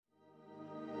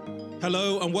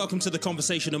Hello and welcome to the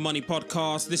Conversation of Money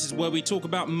podcast. This is where we talk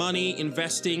about money,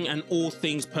 investing, and all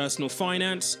things personal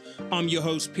finance. I'm your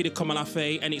host, Peter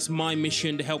Komalafe, and it's my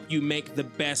mission to help you make the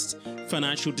best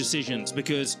financial decisions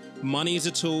because money is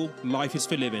a tool, life is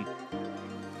for living.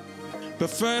 But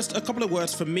first, a couple of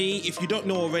words from me. If you don't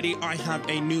know already, I have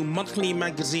a new monthly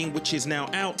magazine which is now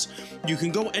out. You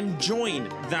can go and join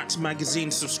that magazine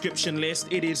subscription list.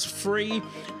 It is free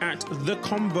at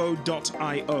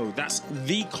theconvo.io. That's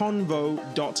theconvo.io.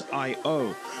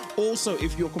 Also,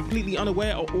 if you're completely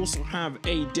unaware, I also have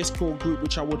a Discord group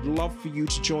which I would love for you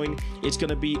to join. It's going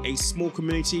to be a small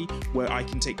community where I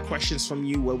can take questions from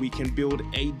you, where we can build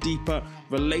a deeper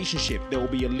relationship. There will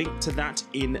be a link to that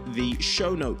in the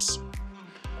show notes.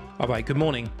 All right, good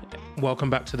morning.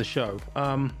 Welcome back to the show.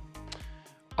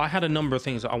 I had a number of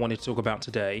things that I wanted to talk about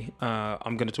today.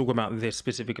 I'm going to talk about this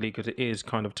specifically because it is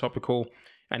kind of topical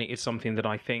and it is something that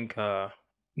I think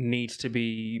needs to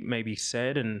be maybe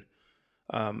said and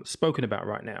spoken about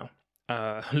right now.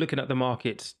 Looking at the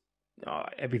markets,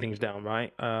 everything's down,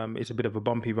 right? It's a bit of a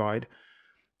bumpy ride.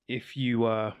 If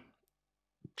you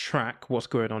track what's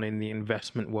going on in the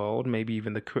investment world, maybe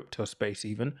even the crypto space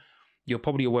even, you're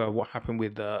probably aware of what happened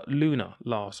with Luna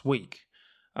last week.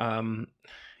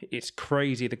 It's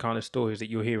crazy the kind of stories that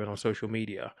you're hearing on social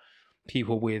media.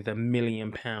 People with £1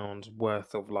 million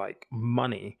worth of like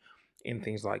money in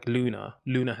things like Luna.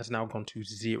 Luna has now gone to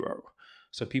zero.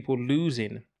 So people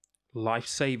losing life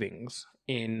savings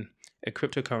in a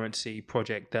cryptocurrency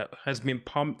project that has been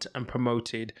pumped and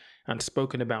promoted and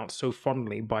spoken about so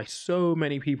fondly by so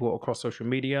many people across social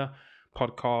media,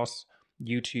 podcasts,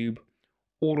 YouTube,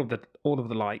 all of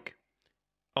the like,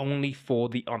 only for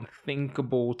the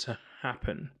unthinkable to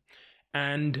happen.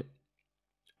 And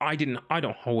I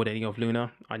don't hold any of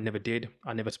Luna. I never did.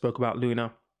 I never spoke about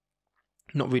Luna.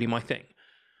 Not really my thing.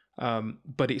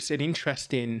 But it's an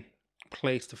interesting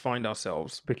place to find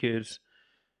ourselves because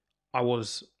I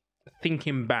was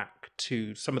thinking back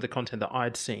to some of the content that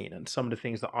I'd seen and some of the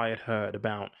things that I had heard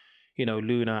about,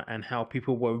 Luna, and how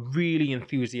people were really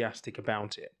enthusiastic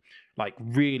about it. Like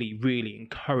really, really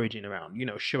encouraging around,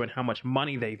 showing how much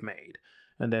money they've made.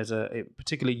 And there's a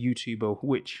particular YouTuber,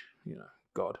 which,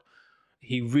 God,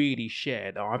 he really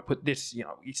shared. I put this,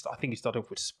 I think he started off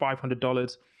with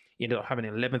 $500. He ended up having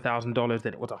 $11,000.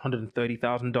 Then it was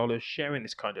 $130,000 sharing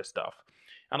this kind of stuff.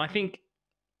 And I think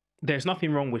there's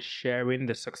nothing wrong with sharing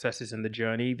the successes and the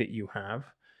journey that you have.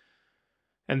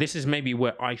 And this is maybe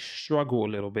where I struggle a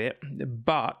little bit,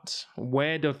 but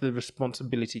where does the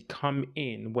responsibility come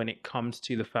in when it comes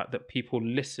to the fact that people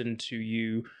listen to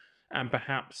you and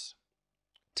perhaps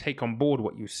take on board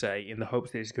what you say in the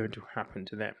hopes that it's going to happen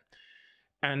to them?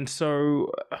 And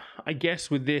so I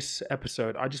guess with this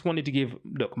episode, I just wanted to give,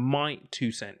 my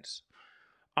 2 cents.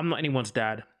 I'm not anyone's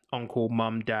dad, uncle,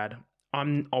 mum, dad.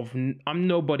 I'm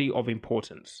nobody of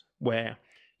importance where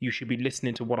you should be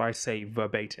listening to what I say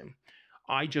verbatim.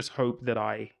 I just hope that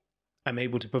I am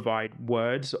able to provide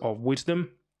words of wisdom,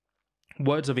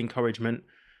 words of encouragement,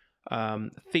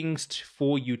 things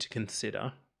for you to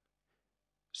consider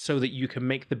so that you can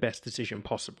make the best decision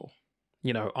possible.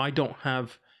 I don't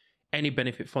have any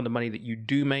benefit from the money that you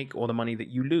do make or the money that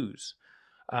you lose.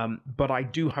 But I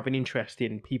do have an interest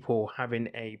in people having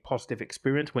a positive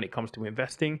experience when it comes to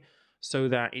investing so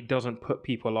that it doesn't put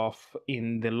people off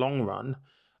in the long run,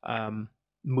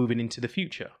 moving into the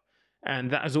future.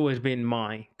 And that has always been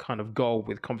my kind of goal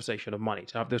with Conversation of Money,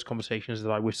 to have those conversations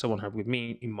that I wish someone had with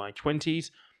me in my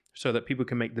 20s so that people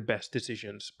can make the best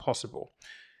decisions possible.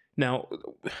 Now,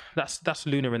 that's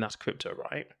Luna and that's crypto,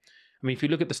 right? I mean, if you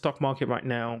look at the stock market right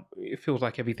now, it feels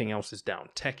like everything else is down.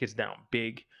 Tech is down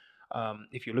big.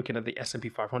 If you're looking at the S&P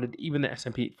 500, even the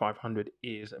S&P 500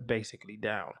 is basically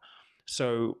down.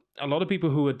 So a lot of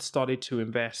people who had started to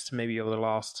invest maybe over the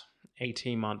last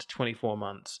 18 months, 24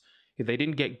 months, if they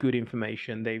didn't get good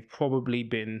information, they've probably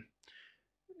been,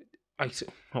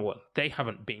 they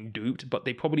haven't been duped, but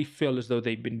they probably feel as though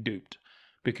they've been duped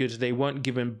because they weren't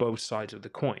given both sides of the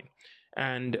coin.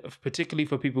 And particularly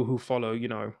for people who follow,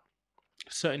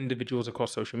 certain individuals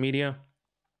across social media,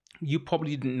 you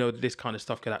probably didn't know that this kind of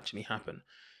stuff could actually happen.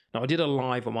 Now, I did a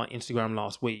live on my Instagram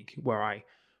last week where I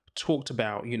talked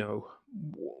about,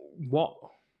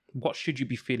 what should you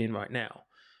be feeling right now?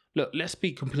 Look, let's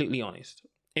be completely honest.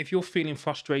 If you're feeling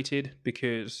frustrated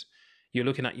because you're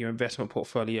looking at your investment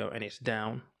portfolio and it's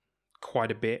down quite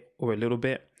a bit or a little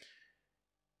bit,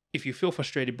 if you feel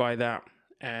frustrated by that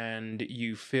and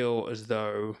you feel as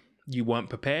though you weren't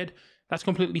prepared, that's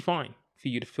completely fine for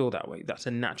you to feel that way. That's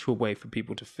a natural way for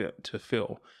people to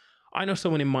feel. I know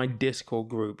someone in my Discord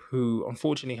group who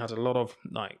unfortunately has a lot of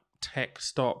like tech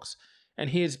stocks and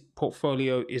his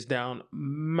portfolio is down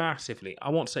massively.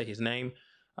 I won't say his name,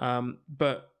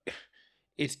 but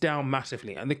it's down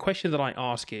massively. And the question that I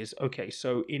ask is, okay,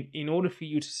 so in order for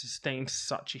you to sustain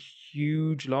such a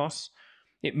huge loss,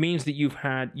 it means that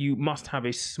you must have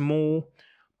a small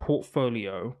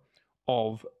portfolio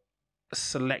of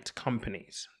select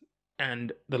companies.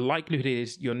 And the likelihood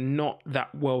is you're not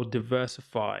that well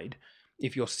diversified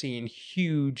if you're seeing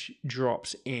huge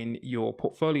drops in your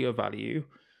portfolio value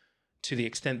to the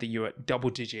extent that you're at double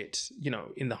digits,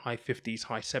 in the high 50s,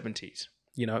 high 70s,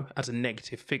 as a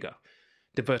negative figure.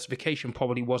 Diversification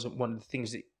probably wasn't one of the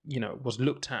things that, was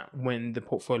looked at when the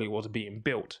portfolio was being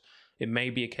built. It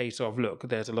may be a case of, look,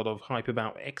 there's a lot of hype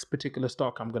about X particular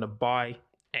stock. I'm going to buy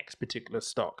X particular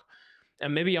stock.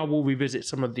 And maybe I will revisit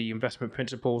some of the investment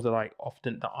principles that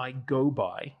I go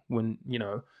by when,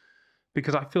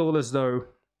 because I feel as though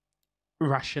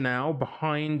rationale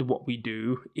behind what we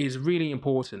do is really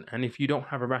important. And if you don't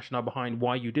have a rationale behind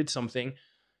why you did something,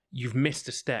 you've missed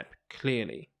a step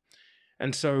clearly.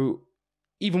 And so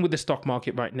even with the stock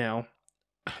market right now,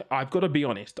 I've got to be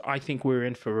honest, I think we're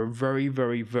in for a very,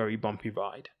 very, very bumpy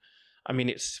ride. I mean,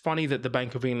 it's funny that the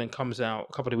Bank of England comes out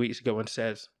a couple of weeks ago and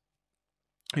says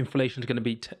inflation is going to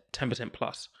be 10%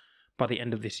 plus by the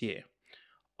end of this year.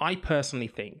 I personally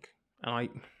think,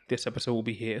 and this episode will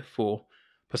be here for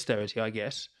posterity, I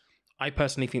guess. I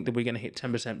personally think that we're going to hit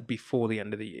 10% before the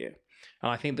end of the year.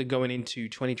 And I think that going into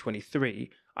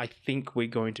 2023, I think we're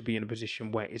going to be in a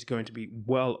position where it's going to be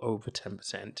well over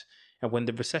 10%. And when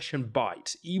the recession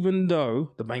bites, even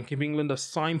though the Bank of England are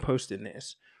signposting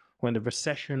this, when the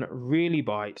recession really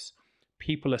bites,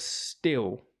 people are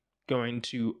still going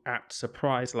to act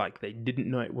surprised like they didn't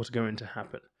know it was going to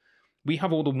happen. We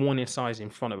have all the warning signs in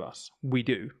front of us. We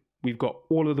do. We've got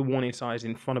all of the warning signs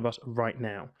in front of us right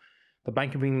now. The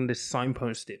Bank of England has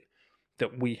signposted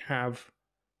that we have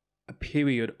a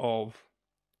period of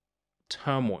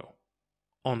turmoil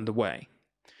on the way.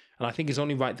 And I think it's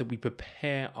only right that we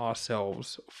prepare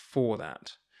ourselves for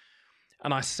that.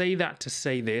 And I say that to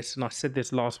say this, and I said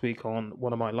this last week on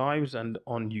one of my lives and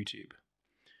on YouTube.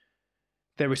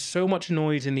 There is so much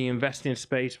noise in the investing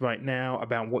space right now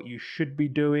about what you should be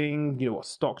doing, what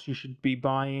stocks you should be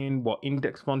buying, what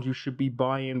index funds you should be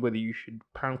buying, whether you should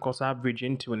pound cost average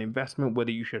into an investment,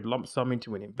 whether you should lump sum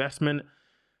into an investment.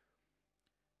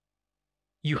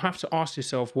 You have to ask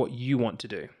yourself what you want to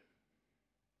do.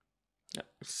 I'll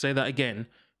say that again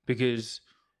because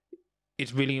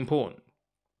it's really important.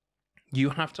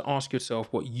 You have to ask yourself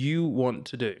what you want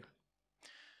to do.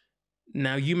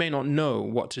 Now, you may not know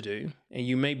what to do, and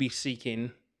you may be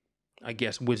seeking,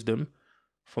 wisdom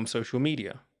from social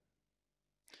media.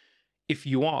 If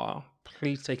you are,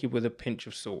 please take it with a pinch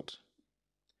of salt.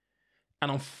 And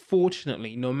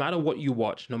unfortunately, no matter what you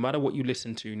watch, no matter what you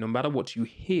listen to, no matter what you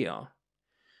hear,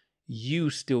 you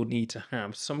still need to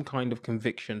have some kind of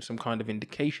conviction, some kind of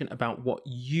indication about what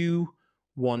you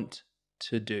want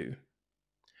to do.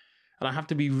 And I have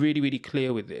to be really, really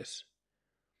clear with this.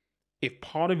 If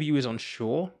part of you is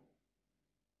unsure,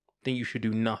 then you should do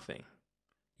nothing.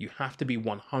 You have to be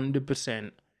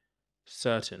 100%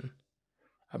 certain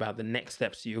about the next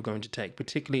steps that you're going to take,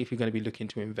 particularly if you're going to be looking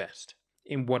to invest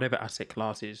in whatever asset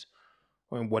classes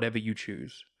or in whatever you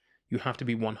choose. You have to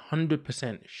be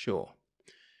 100% sure.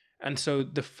 And so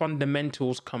the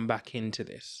fundamentals come back into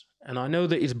this. And I know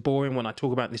that it's boring when I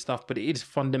talk about this stuff, but it is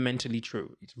fundamentally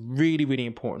true. It's really, really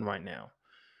important right now.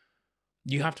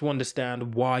 You have to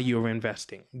understand why you're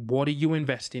investing. What are you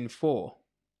investing for?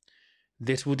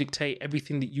 This will dictate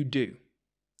everything that you do.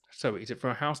 So is it for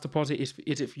a house deposit?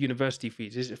 Is it for university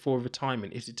fees? Is it for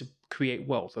retirement? Is it to create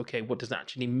wealth? Okay, what does that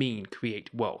actually mean, create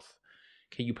wealth?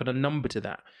 Can you put a number to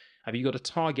that? Have you got a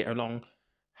target along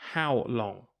how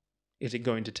long is it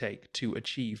going to take to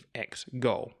achieve X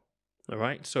goal? All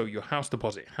right, so your house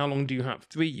deposit, how long do you have?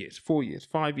 3 years, 4 years,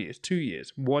 5 years, 2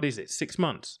 years? What is it? 6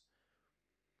 months?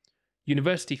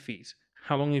 University fees,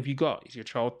 how long have you got? Is your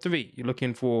child 3? You're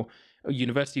looking for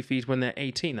university fees when they're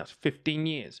 18, that's 15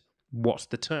 years. What's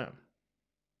the term?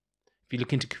 If you're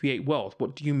looking to create wealth,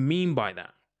 what do you mean by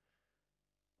that?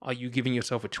 Are you giving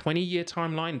yourself a 20-year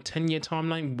timeline, a 10-year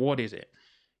timeline? What is it?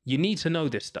 You need to know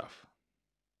this stuff.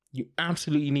 You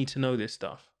absolutely need to know this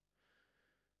stuff.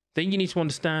 Then you need to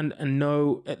understand and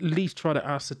know, at least try to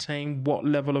ascertain what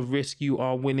level of risk you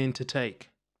are willing to take.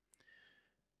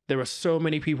 There are so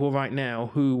many people right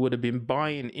now who would have been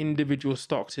buying individual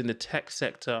stocks in the tech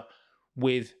sector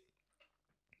with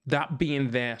that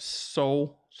being their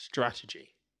sole strategy,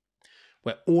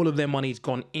 where all of their money's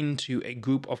gone into a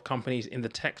group of companies in the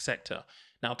tech sector.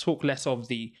 Now, talk less of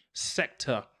the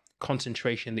sector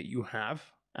concentration that you have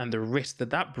and the risk that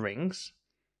that brings.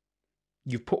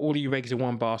 You've put all your eggs in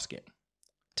one basket.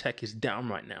 Tech is down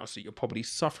right now, so you're probably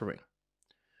suffering.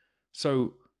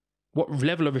 So what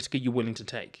level of risk are you willing to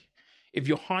take? If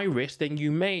you're high risk, then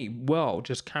you may well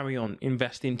just carry on,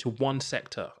 invest into one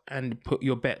sector and put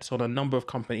your bets on a number of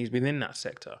companies within that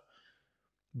sector.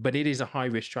 But it is a high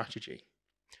risk strategy.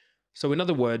 So in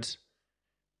other words,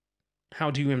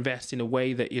 how do you invest in a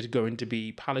way that is going to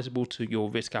be palatable to your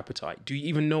risk appetite? Do you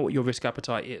even know what your risk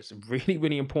appetite is? Really,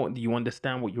 really important that you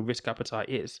understand what your risk appetite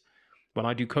is. When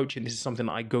I do coaching, this is something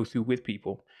that I go through with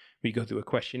people. We go through a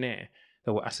questionnaire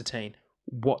that will ascertain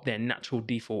what their natural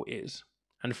default is.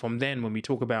 And from then, when we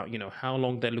talk about, how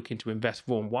long they're looking to invest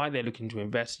for and why they're looking to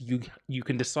invest, you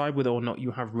can decide whether or not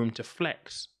you have room to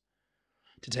flex,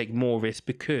 to take more risk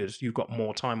because you've got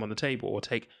more time on the table, or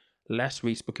take less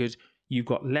risk because you've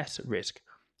got less risk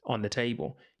on the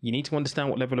table. You need to understand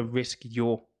what level of risk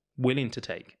you're willing to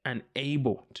take and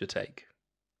able to take.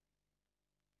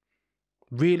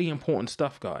 Really important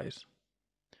stuff, guys.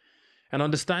 And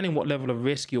understanding what level of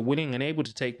risk you're willing and able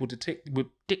to take will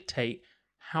dictate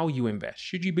how you invest.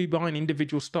 Should you be buying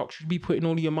individual stocks? Should you be putting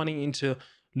all your money into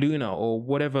Luna or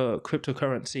whatever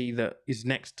cryptocurrency that is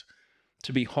next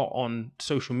to be hot on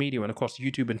social media and across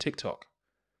YouTube and TikTok?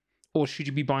 Or should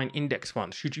you be buying index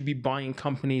funds? Should you be buying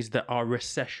companies that are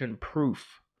recession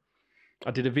proof?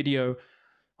 I did a video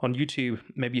on YouTube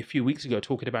maybe a few weeks ago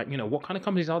talking about, what kind of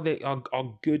companies are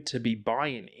good to be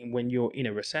buying when you're in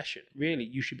a recession. Really,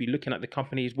 you should be looking at the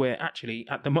companies where actually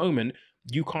at the moment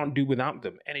you can't do without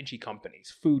them. Energy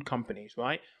companies, food companies,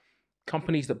 right?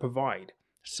 Companies that provide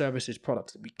services,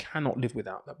 products that we cannot live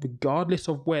without. That regardless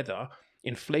of whether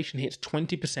inflation hits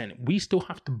 20%, we still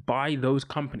have to buy those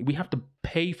companies. We have to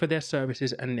pay for their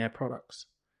services and their products.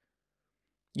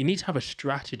 You need to have a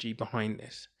strategy behind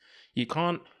this. You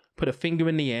can't put a finger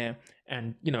in the air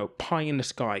and, pie in the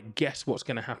sky, guess what's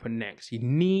going to happen next. You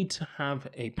need to have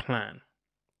a plan.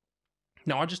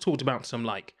 Now, I just talked about some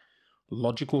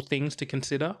logical things to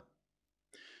consider.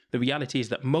 The reality is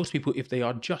that most people, if they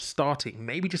are just starting,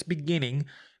 maybe just beginning,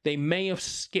 they may have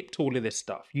skipped all of this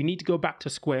stuff. You need to go back to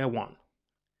square one.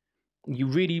 You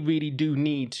really, really do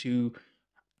need to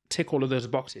tick all of those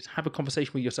boxes. Have a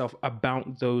conversation with yourself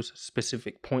about those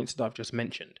specific points that I've just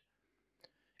mentioned.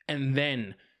 And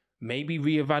then maybe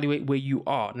reevaluate where you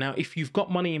are. Now, if you've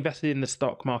got money invested in the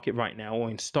stock market right now or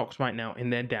in stocks right now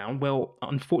and they're down, well,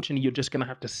 unfortunately, you're just going to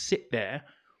have to sit there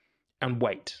and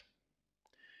wait.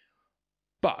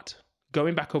 But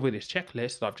going back over this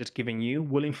checklist that I've just given you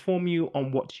will inform you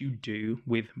on what you do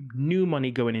with new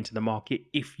money going into the market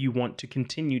if you want to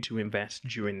continue to invest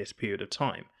during this period of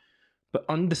time. But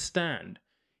understand,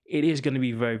 it is going to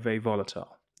be very, very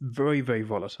volatile. Very, very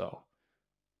volatile.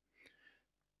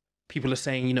 People are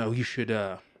saying, you should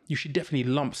definitely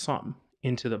lump sum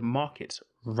into the markets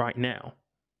right now.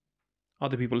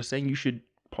 Other people are saying you should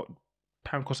put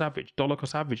pound cost average, dollar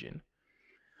cost average in.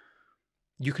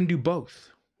 You can do both,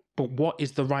 but what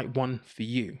is the right one for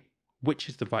you? Which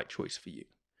is the right choice for you?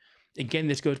 Again,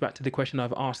 this goes back to the question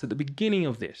I've asked at the beginning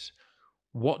of this.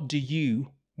 What do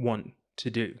you want to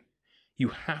do? You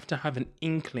have to have an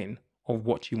inkling of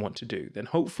what you want to do. Then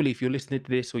hopefully if you're listening to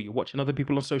this or you're watching other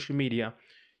people on social media,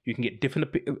 you can get different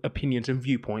opinions and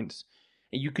viewpoints,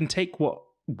 and you can take what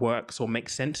works or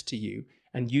makes sense to you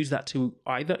and use that to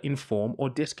either inform or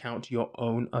discount your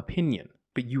own opinion.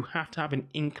 But you have to have an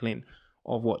inkling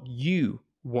of what you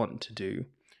want to do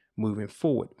moving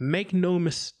forward. Make no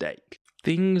mistake,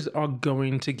 things are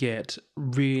going to get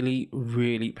really,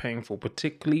 really painful,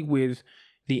 particularly with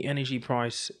the energy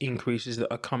price increases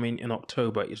that are coming in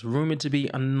October. It's rumored to be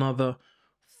another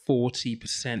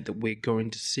 40% that we're going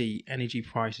to see energy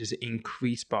prices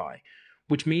increase by,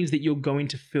 which means that you're going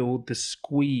to feel the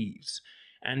squeeze.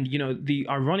 And, the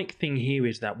ironic thing here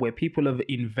is that where people have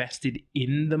invested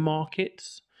in the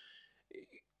markets,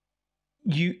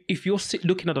 if you're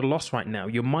looking at a loss right now,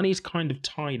 your money is kind of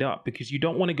tied up because you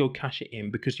don't want to go cash it in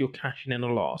because you're cashing in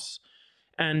a loss.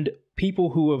 And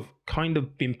people who have kind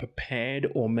of been prepared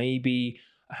or maybe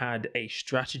had a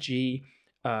strategy,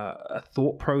 a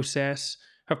thought process,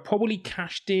 have probably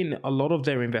cashed in a lot of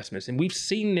their investments. And we've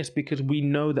seen this because we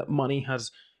know that money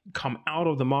has come out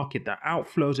of the market. The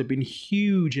outflows have been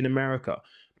huge in America.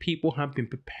 People have been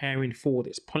preparing for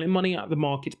this, pulling money out of the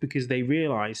markets because they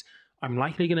realize I'm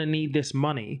likely going to need this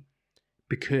money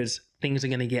because things are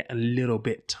going to get a little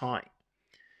bit tight.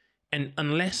 And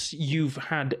unless you've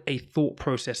had a thought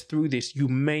process through this, you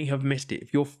may have missed it.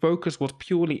 If your focus was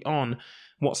purely on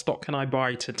what stock can I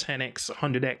buy to 10x,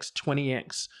 100x,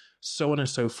 20x, so on and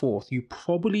so forth, you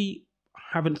probably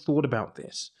haven't thought about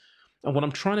this. And what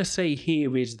I'm trying to say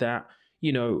here is that,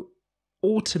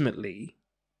 ultimately,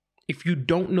 if you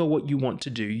don't know what you want to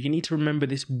do, you need to remember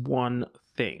this one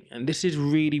thing. And this is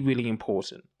really, really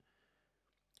important.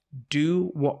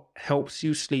 Do what helps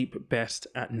you sleep best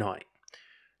at night.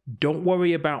 Don't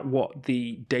worry about what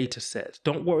the data says.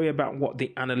 Don't worry about what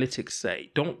the analytics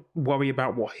say. Don't worry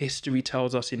about what history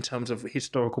tells us in terms of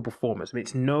historical performance. I mean,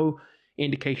 it's no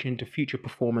indication to future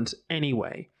performance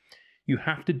anyway. You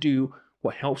have to do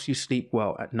what helps you sleep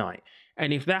well at night.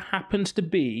 And if that happens to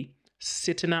be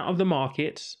sitting out of the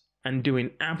markets and doing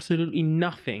absolutely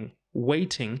nothing,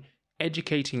 waiting,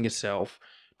 educating yourself,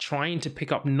 trying to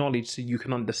pick up knowledge so you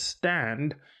can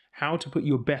understand how to put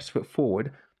your best foot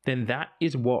forward, then that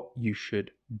is what you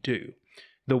should do.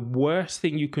 The worst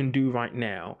thing you can do right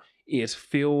now is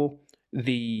feel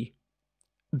the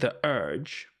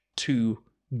urge to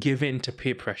give in to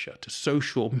peer pressure, to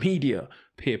social media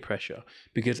peer pressure,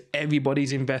 because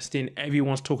everybody's investing,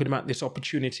 everyone's talking about this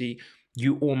opportunity.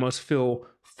 You almost feel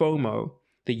FOMO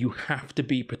that you have to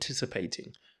be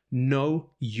participating.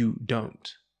 No, you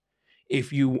don't.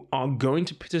 If you are going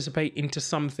to participate into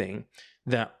something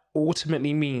that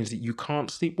ultimately means that you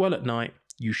can't sleep well at night,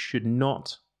 you should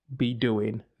not be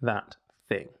doing that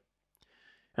thing.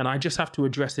 And I just have to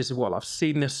address this as well. I've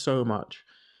seen this so much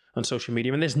on social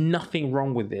media, and there's nothing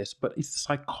wrong with this, but it's the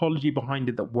psychology behind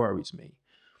it that worries me.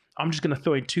 I'm just going to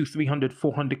throw in 200, 300,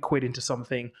 400 quid into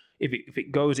something. If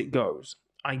it goes, it goes.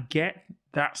 I get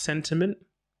that sentiment,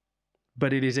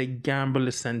 but it is a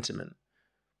gambler's sentiment.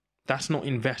 That's not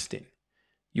investing.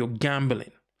 You're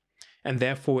gambling. And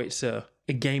therefore, it's a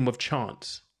game of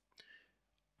chance.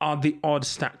 Are the odds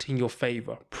stacked in your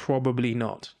favor? Probably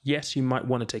not. Yes, you might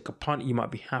want to take a punt. You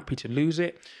might be happy to lose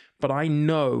it. But I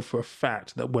know for a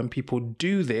fact that when people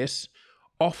do this,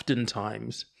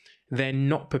 oftentimes they're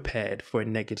not prepared for a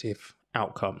negative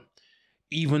outcome.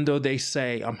 Even though they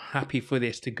say, I'm happy for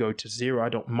this to go to zero, I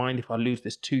don't mind if I lose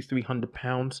this 200-300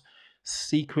 pounds,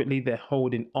 secretly they're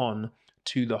holding on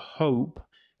to the hope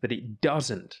that it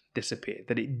doesn't disappear,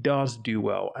 that it does do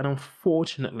well. And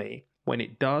unfortunately, when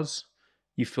it does,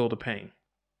 you feel the pain.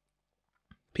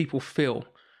 People feel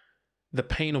the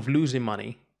pain of losing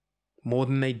money more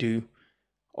than they do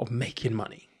of making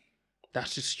money.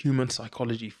 That's just human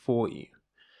psychology for you.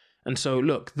 And so,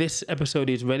 look, this episode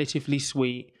is relatively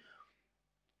sweet.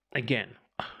 Again,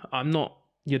 I'm not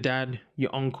your dad,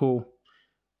 your uncle.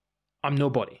 I'm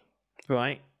nobody,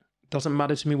 right? Doesn't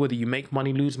matter to me whether you make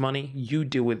money, lose money. You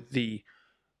deal with the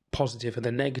positive and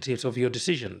the negatives of your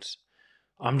decisions.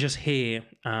 I'm just here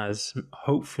as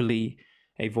hopefully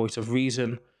a voice of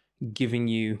reason, giving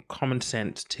you common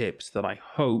sense tips that I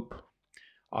hope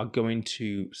are going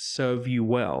to serve you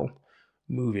well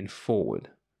moving forward.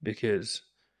 Because,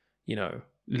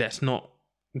 let's not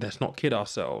kid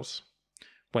ourselves.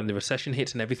 When the recession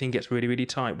hits and everything gets really, really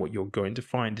tight, what you're going to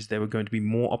find is there are going to be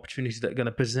more opportunities that are going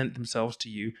to present themselves to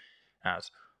you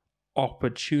as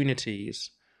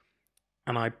opportunities.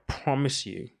 And I promise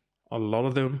you, a lot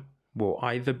of them will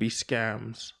either be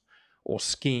scams or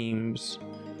schemes,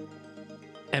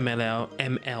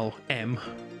 MLM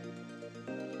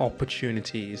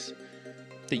opportunities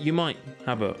that you might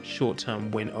have a short-term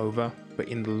win over, but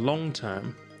in the long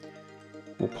term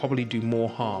will probably do more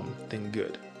harm than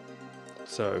good.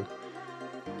 So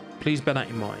please bear that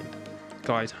in mind.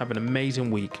 Guys, have an amazing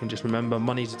week, and just remember,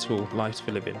 money's a tool, life's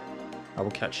for living. I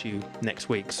will catch you next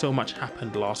week. So much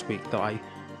happened last week that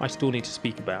I still need to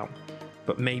speak about,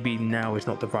 but maybe now is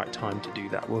not the right time to do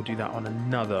that. We'll do that on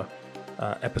another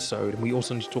episode. And we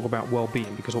also need to talk about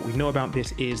well-being, because what we know about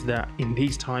this is that in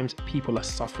these times, people are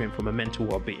suffering from a mental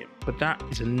well-being. But that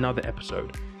is another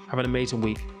episode. Have an amazing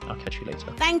week. I'll catch you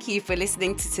later. Thank you for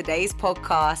listening to today's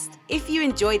podcast. If you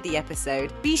enjoyed the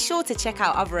episode, be sure to check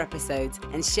out other episodes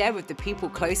and share with the people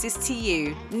closest to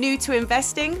you. New to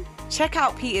investing? Check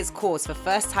out Peter's course for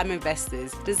first-time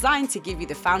investors, designed to give you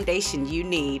the foundation you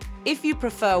need. If you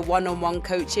prefer one-on-one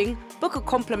coaching, book a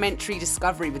complimentary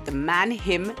discovery with the man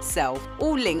himself.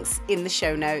 All links in the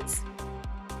show notes.